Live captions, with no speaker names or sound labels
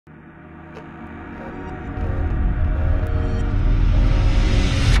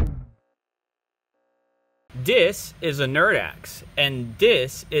This is a NerdAxe, and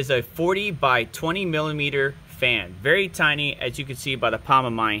this is a 40 by 20 millimeter fan. Very tiny, as you can see by the palm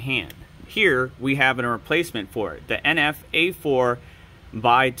of my hand. Here we have a replacement for it, the NF A4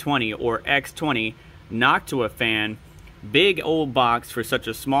 by 20 or X20 Noctua fan. Big old box for such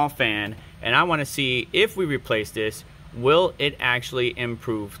a small fan, and I want to see if we replace this, will it actually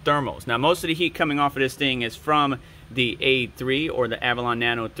improve thermals? Now, most of the heat coming off of this thing is from the A3 or the Avalon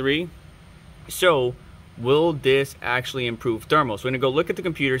Nano 3. So will this actually improve thermals? We're going to go look at the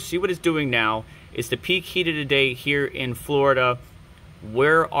computer, see what it's doing now. It's the peak heat of the day here in Florida.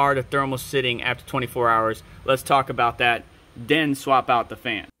 Where are the thermals sitting after 24 hours? Let's talk about that, then swap out the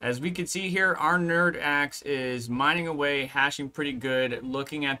fan. As we can see here, our NerdAxe is mining away, hashing pretty good,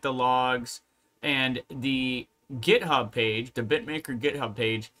 looking at the logs, and the GitHub page, the Bitmaker GitHub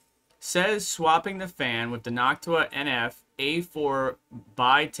page, says swapping the fan with the Noctua NF A4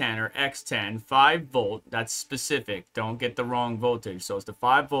 by 10 or X10 5 volt. That's specific, don't get the wrong voltage. So it's the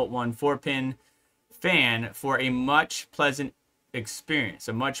 5 volt one 4-pin fan for a much pleasant experience,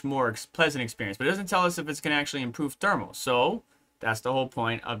 a much more pleasant experience, but it doesn't tell us if it's going to actually improve thermals. So that's the whole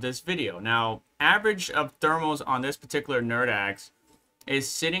point of this video. Now, average of thermals on this particular NerdAxe is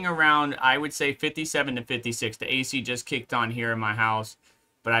sitting around, I would say, 57 to 56. The AC just kicked on here in my house,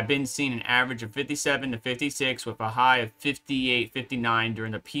 but I've been seeing an average of 57 to 56 with a high of 58, 59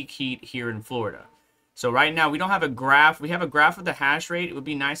 during the peak heat here in Florida. So right now we don't have a graph. We have a graph of the hash rate. It would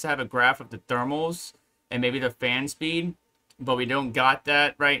be nice to have a graph of the thermals and maybe the fan speed, but we don't got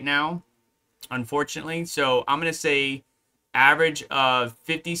that right now, unfortunately. So I'm going to say average of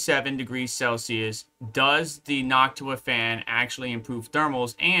 57 degrees Celsius. Does the Noctua fan actually improve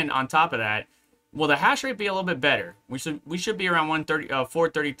thermals? And on top of that, will the hash rate be a little bit better? We should be around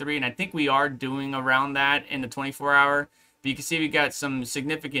 433, and I think we are doing around that in the 24-hour. But you can see we got some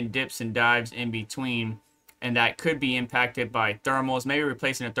significant dips and dives in between, and that could be impacted by thermals. Maybe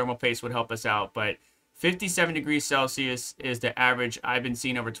replacing a thermal paste would help us out, but 57 degrees Celsius is the average I've been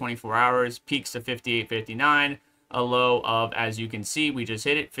seeing over 24 hours. Peaks of 58, 59. A low of, as you can see, we just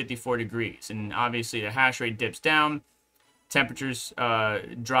hit it, 54 degrees. And obviously the hash rate dips down. Temperatures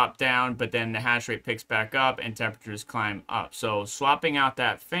drop down, but then the hash rate picks back up and temperatures climb up. So swapping out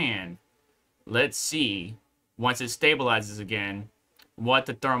that fan, let's see, once it stabilizes again, what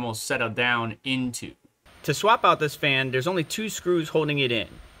the thermals settle down into. To swap out this fan, there's only 2 screws holding it in.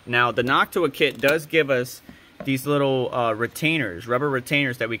 Now, the Noctua kit does give us these little retainers, rubber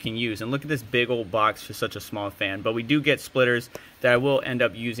retainers that we can use. And look at this big old box for such a small fan. But we do get splitters that I will end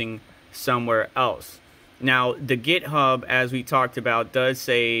up using somewhere else. Now, the GitHub, as we talked about, does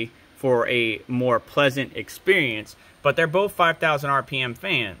say for a more pleasant experience, but they're both 5,000 RPM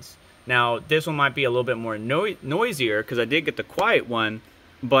fans. Now, this one might be a little bit more noisier because I did get the quiet one,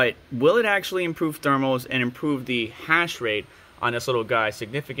 but will it actually improve thermals and improve the hash rate on this little guy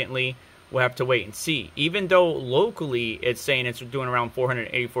significantly? We'll have to wait and see. Even though locally it's saying it's doing around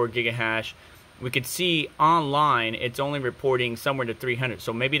 484 gigahash, we could see online it's only reporting somewhere to 300.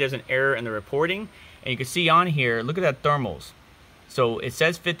 So maybe there's an error in the reporting. And you can see on here, look at that thermals. So it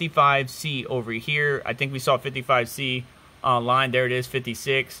says 55C over here. I think we saw 55C online. There it is,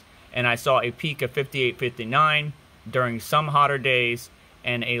 56. And I saw a peak of 58, 59 during some hotter days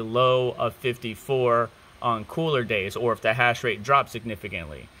and a low of 54 on cooler days, or if the hash rate drops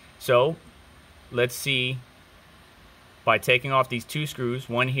significantly. So let's see, by taking off these 2 screws,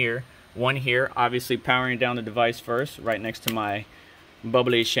 one here, obviously powering down the device first, right next to my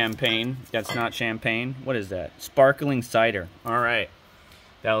bubbly champagne. That's not champagne. What is that? Sparkling cider. All right.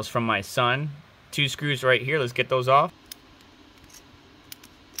 That was from my son. 2 screws right here. Let's get those off.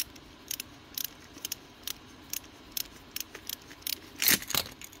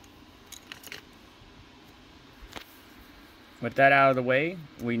 With that out of the way,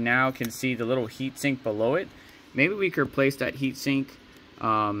 we now can see the little heatsink below it. Maybe we could replace that heatsink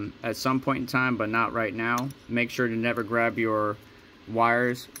at some point in time, but not right now. Make sure to never grab your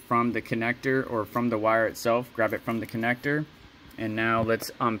wires from the connector or from the wire itself. Grab it from the connector. And now let's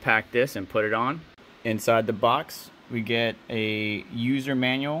unpack this and put it on. Inside the box, we get a user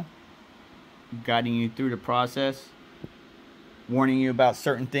manual guiding you through the process, warning you about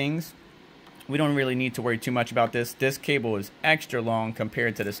certain things. We don't really need to worry too much about this. This cable is extra long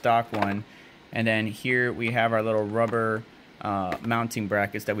compared to the stock one. And then here we have our little rubber mounting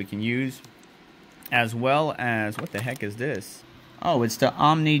brackets that we can use, as well as, what the heck is this? Oh, it's the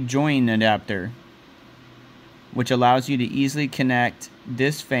Omni join adapter, which allows you to easily connect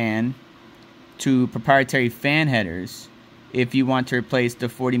this fan to proprietary fan headers if you want to replace the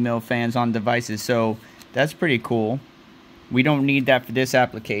 40 mil fans on devices. So that's pretty cool. We don't need that for this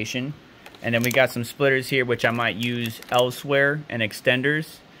application. And then we got some splitters here, which I might use elsewhere, and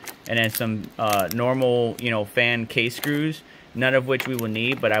extenders. And then some normal, fan case screws, none of which we will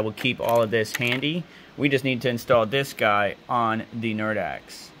need, but I will keep all of this handy. We just need to install this guy on the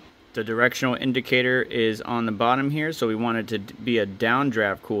NerdAxe. The directional indicator is on the bottom here, so we want it to be a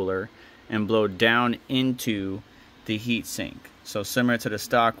downdraft cooler and blow down into the heatsink. So similar to the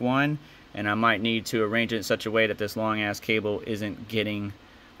stock one, and I might need to arrange it in such a way that this long ass cable isn't getting,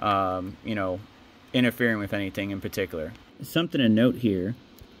 interfering with anything in particular. Something to note here,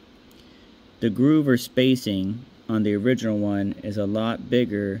 the groove or spacing on the original one is a lot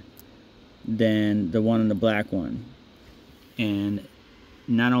bigger than the one on the black one. And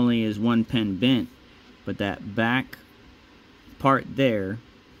not only is one pin bent, but that back part there,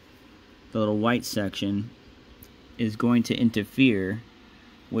 the little white section, is going to interfere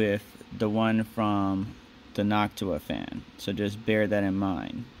with the one from the Noctua fan. So just bear that in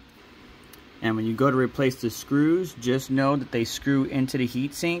mind. And when you go to replace the screws, just know that they screw into the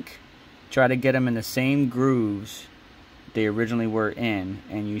heatsink. Try to get them in the same grooves they originally were in,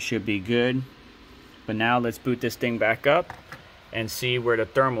 and you should be good. But now let's boot this thing back up and see where the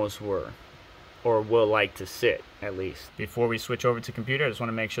thermals were, or will like to sit at least. Before we switch over to computer, I just want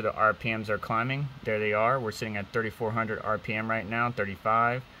to make sure the RPMs are climbing. There they are. We're sitting at 3,400 RPM right now,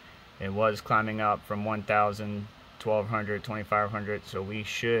 35. It was climbing up from 1,000, 1,200, 2,500, so we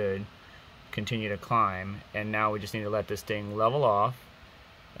should continue to climb. And now we just need to let this thing level off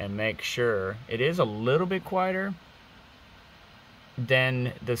and make sure it is a little bit quieter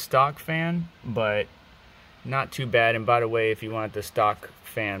than the stock fan, but not too bad. And by the way, if you want the stock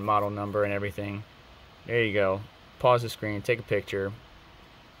fan model number and everything, there you go. Pause the screen, take a picture.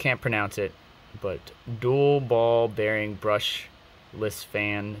 Can't pronounce it, but dual ball bearing brushless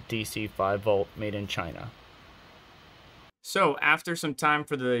fan, DC 5 volt, made in China. So after some time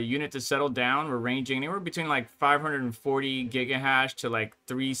for the unit to settle down, we're ranging anywhere between like 540 gigahash to like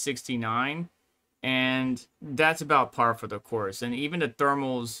 369. And that's about par for the course. And even the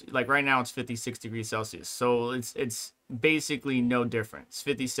thermals, like right now it's 56 degrees Celsius. So it's basically no difference.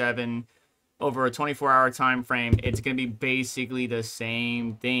 57 over a 24-hour time frame, it's going to be basically the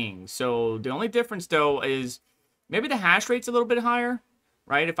same thing. So the only difference though is maybe the hash rate's a little bit higher,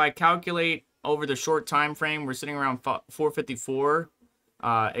 right? If I calculate over the short time frame, we're sitting around 454.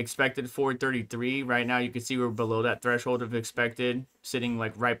 Expected 433. Right now you can see we're below that threshold of expected, sitting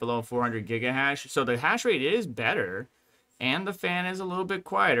like right below 400 gigahash. So the hash rate is better and the fan is a little bit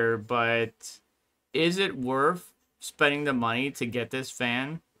quieter, but is it worth spending the money to get this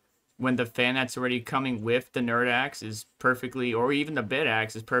fan when the fan that's already coming with the NerdAxe is perfectly, or even the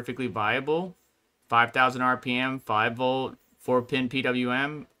BitAxe is perfectly viable? 5,000 RPM, 5 volt, 4-pin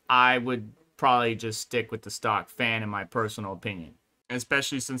PWM. I would probably just stick with the stock fan in my personal opinion.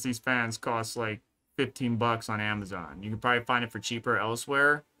 Especially since these fans cost like 15 bucks on Amazon. You can probably find it for cheaper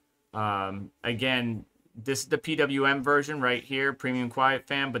elsewhere. Again, this is the PWM version right here, premium quiet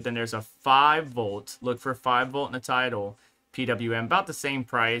fan, but then there's a 5 volt. Look for 5 volt in the title. PWM, about the same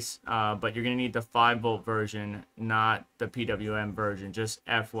price, but you're gonna need the 5 volt version, not the PWM version, just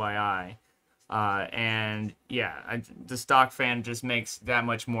FYI. And yeah, the stock fan just makes that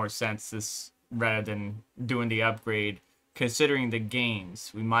much more sense rather than doing the upgrade. Considering the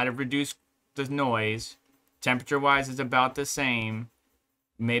gains, we might have reduced the noise. Temperature-wise, is about the same.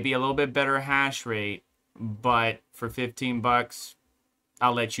 Maybe a little bit better hash rate, but for 15 bucks,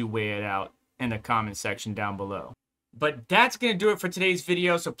 I'll let you weigh it out in the comment section down below. But that's going to do it for today's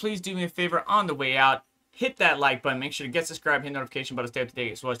video, so please do me a favor on the way out. Hit that like button, make sure to get subscribed, hit notification button to stay up to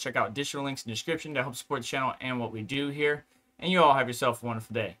date, as well as check out additional links in the description to help support the channel and what we do here. And you all have yourself a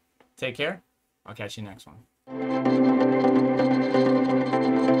wonderful day. Take care. I'll catch you next one.